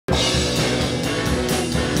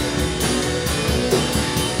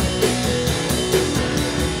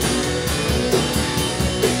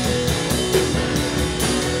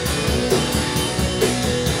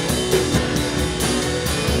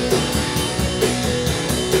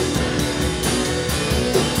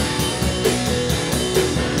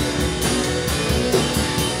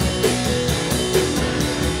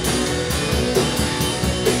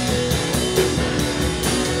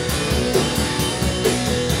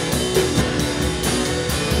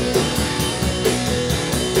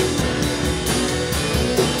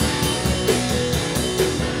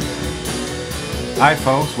Hi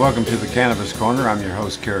folks, welcome to the Cannabis Corner. I'm your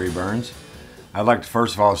host, Kerry Burns. I'd like to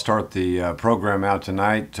first of all start the program out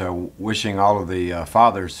tonight wishing all of the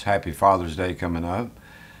fathers happy Father's Day coming up.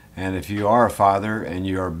 And if you are a father and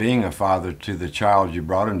you are being a father to the child you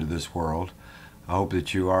brought into this world, I hope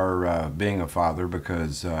that you are being a father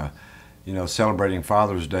because, celebrating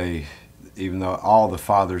Father's Day, even though all the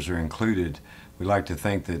fathers are included, we like to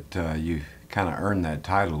think that you kind of earn that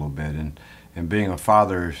title a little bit. And being a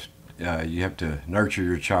father, you have to nurture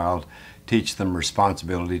your child, teach them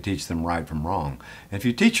responsibility, teach them right from wrong. And if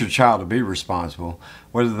you teach your child to be responsible,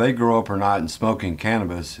 whether they grow up or not and smoking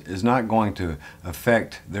cannabis is not going to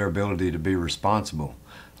affect their ability to be responsible.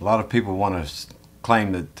 A lot of people want to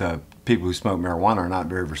claim that people who smoke marijuana are not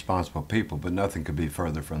very responsible people, but nothing could be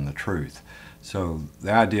further from the truth. So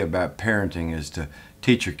the idea about parenting is to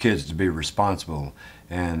teach your kids to be responsible,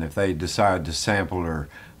 and if they decide to sample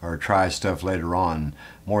or try stuff later on,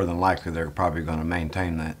 more than likely they're probably going to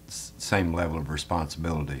maintain that same level of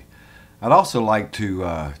responsibility. I'd also like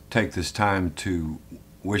to take this time to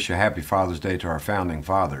wish a happy Father's Day to our founding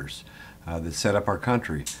fathers that set up our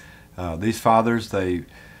country. These fathers,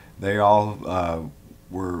 they all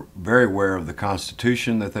were very aware of the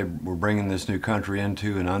Constitution that they were bringing this new country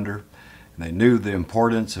into and under. And they knew the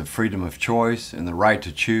importance of freedom of choice and the right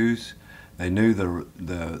to choose. They knew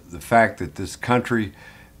the fact that this country,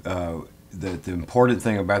 that the important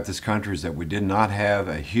thing about this country is that we did not have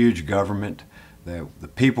a huge government, that the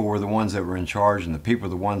people were the ones that were in charge and the people were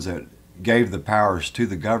the ones that gave the powers to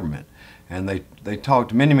the government. And they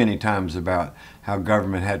talked many times about how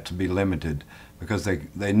government had to be limited because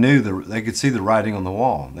they knew they could see the writing on the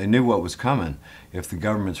wall. They knew what was coming if the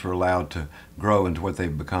governments were allowed to grow into what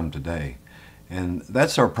they've become today. And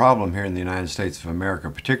that's our problem here in the United States of America,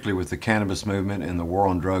 particularly with the cannabis movement and the war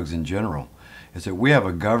on drugs in general, is that we have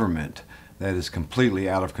a government that is completely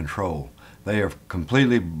out of control. They are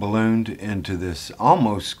completely ballooned into this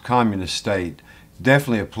almost communist state,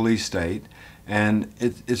 definitely a police state, and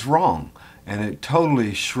it's wrong. And it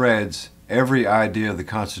totally shreds every idea of the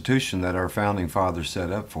Constitution that our founding fathers set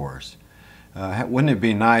up for us. Wouldn't it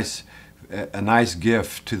be a nice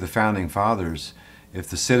gift to the founding fathers if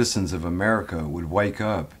the citizens of America would wake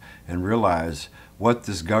up and realize what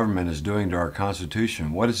this government is doing to our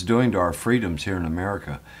Constitution, what it's doing to our freedoms here in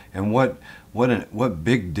America, and what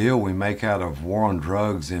big deal we make out of war on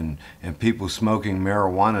drugs and people smoking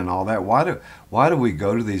marijuana and all that. Why do we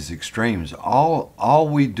go to these extremes? All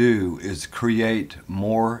we do is create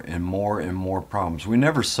more and more problems. We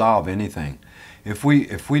never solve anything. If we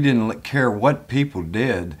didn't care what people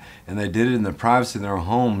did and they did it in the privacy of their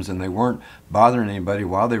homes and they weren't bothering anybody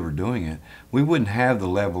while they were doing it, we wouldn't have the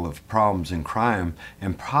level of problems and crime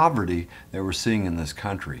and poverty that we're seeing in this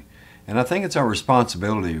country. And I think it's our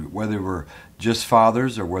responsibility, whether we're just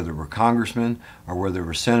fathers or whether we're congressmen or whether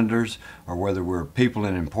we're senators or whether we're people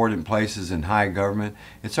in important places in high government,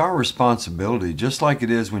 it's our responsibility, just like it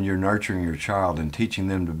is when you're nurturing your child and teaching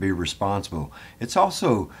them to be responsible. It's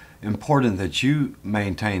also important that you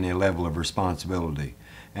maintain a level of responsibility.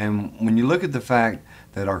 And when you look at the fact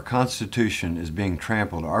that our Constitution is being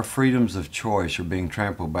trampled, our freedoms of choice are being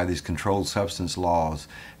trampled by these controlled substance laws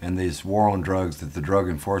and this war on drugs that the Drug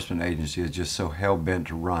Enforcement Agency is just so hell-bent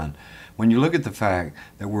to run. When you look at the fact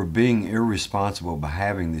that we're being irresponsible by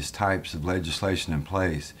having these types of legislation in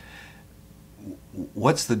place,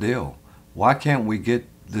 what's the deal? Why can't we get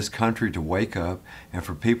this country to wake up and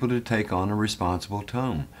for people to take on a responsible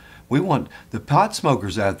tone? We want the pot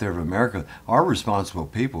smokers out there of America are responsible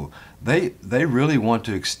people. They really want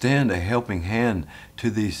to extend a helping hand to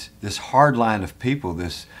this hard line of people,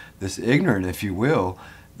 this ignorant, if you will,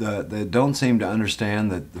 that don't seem to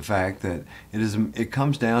understand that the fact that it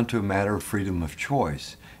comes down to a matter of freedom of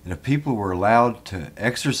choice. And if people were allowed to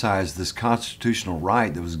exercise this constitutional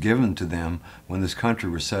right that was given to them when this country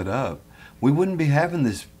was set up, we wouldn't be having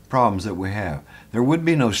these problems that we have. There would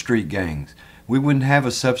be no street gangs. We wouldn't have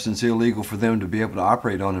a substance illegal for them to be able to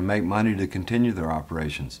operate on and make money to continue their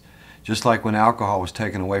operations. Just like when alcohol was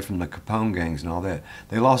taken away from the Capone gangs and all that.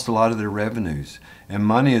 They lost a lot of their revenues. And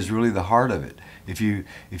money is really the heart of it. If you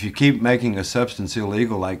keep making a substance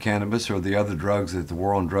illegal like cannabis or the other drugs that the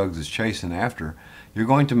war on drugs is chasing after, you're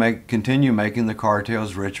going to continue making the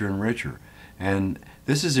cartels richer and richer. And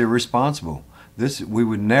this is irresponsible. We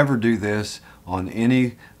would never do this on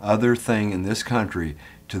any other thing in this country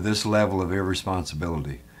to this level of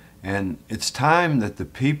irresponsibility. And it's time that the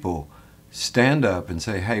people stand up and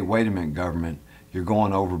say, hey, wait a minute, government, you're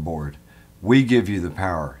going overboard. We give you the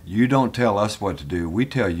power. You don't tell us what to do. We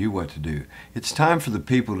tell you what to do. It's time for the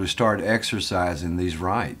people to start exercising these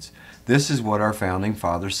rights. This is what our founding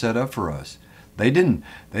fathers set up for us. They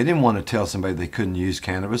didn't want to tell somebody they couldn't use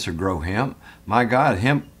cannabis or grow hemp. My God,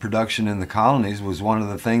 hemp production in the colonies was one of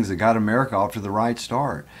the things that got America off to the right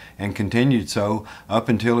start, and continued so up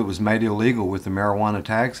until it was made illegal with the Marijuana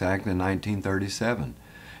Tax Act in 1937.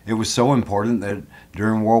 It was so important that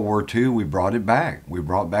during World War II we brought it back. We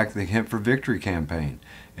brought back the Hemp for Victory campaign,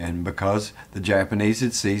 and because the Japanese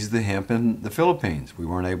had seized the hemp in the Philippines, we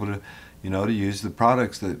weren't able to, to use the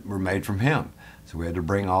products that were made from hemp. So we had to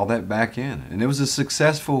bring all that back in, and it was a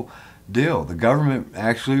successful deal. The government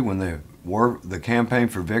actually, when the campaign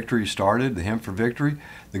for victory started, the Hemp for Victory,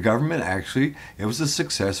 the government actually, it was a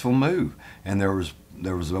successful move, and there was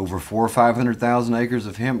over 400,000 or 500,000 acres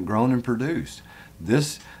of hemp grown and produced.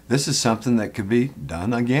 This is something that could be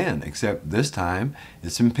done again, except this time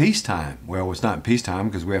it's in peacetime. Well, it's not in peacetime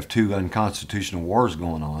because we have 2 unconstitutional wars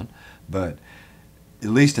going on, but at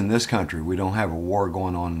least in this country, we don't have a war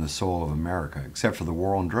going on in the soil of America, except for the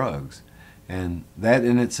war on drugs. And that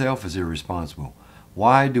in itself is irresponsible.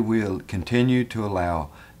 Why do we continue to allow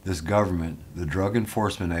this government, the Drug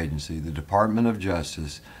Enforcement Agency, the Department of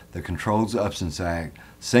Justice, the Controlled Substance Act,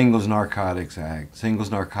 Singles Narcotics Act, Singles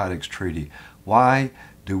Narcotics Treaty, why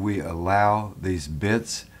do we allow these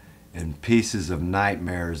bits and pieces of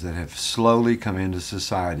nightmares that have slowly come into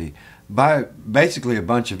society by basically a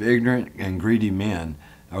bunch of ignorant and greedy men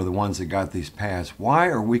are the ones that got these passed? Why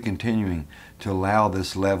are we continuing to allow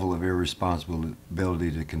this level of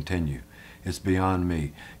irresponsibility to continue? It's beyond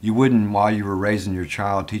me. You wouldn't, while you were raising your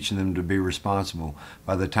child, teaching them to be responsible,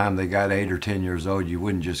 by the time they got 8 or 10 years old, you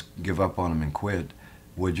wouldn't just give up on them and quit,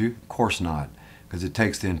 would you? Of course not, because it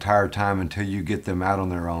takes the entire time until you get them out on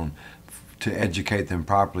their own to educate them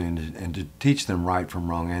properly and to teach them right from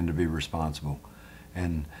wrong and to be responsible.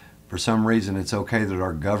 And for some reason, it's okay that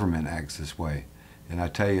our government acts this way. And I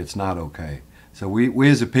tell you, it's not okay. So we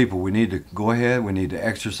as a people, we need to go ahead, we need to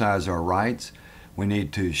exercise our rights. We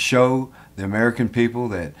need to show the American people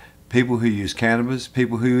that people who use cannabis,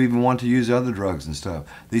 people who even want to use other drugs and stuff,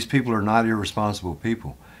 these people are not irresponsible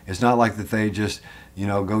people. It's not like that they just,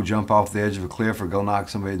 go jump off the edge of a cliff or go knock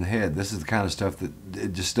somebody in the head. This is the kind of stuff that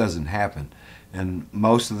it just doesn't happen. And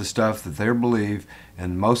most of the stuff that they believe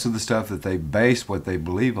and most of the stuff that they base what they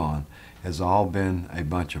believe on has all been a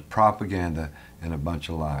bunch of propaganda and a bunch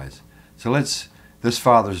of lies. So this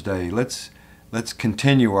Father's Day, let's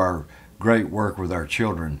continue our great work with our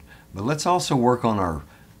children, but let's also work on our,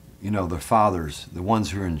 the fathers, the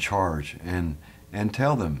ones who are in charge, and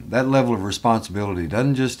tell them that level of responsibility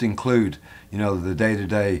doesn't just include, the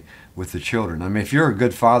day-to-day with the children. I mean, if you're a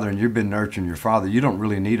good father and you've been nurturing your father, you don't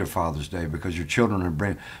really need a Father's Day because your children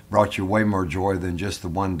have brought you way more joy than just the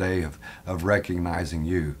one day of recognizing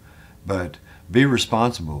you. But be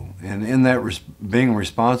responsible, and in that being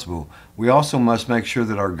responsible, we also must make sure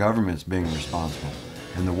that our government's being responsible.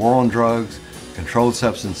 And the war on drugs, Controlled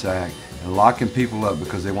Substance Act, and locking people up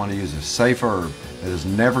because they want to use a safe herb that has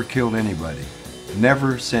never killed anybody,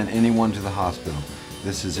 never sent anyone to the hospital.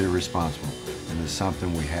 This is irresponsible, and it's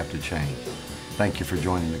something we have to change. Thank you for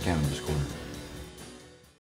joining the Cannabis Corner.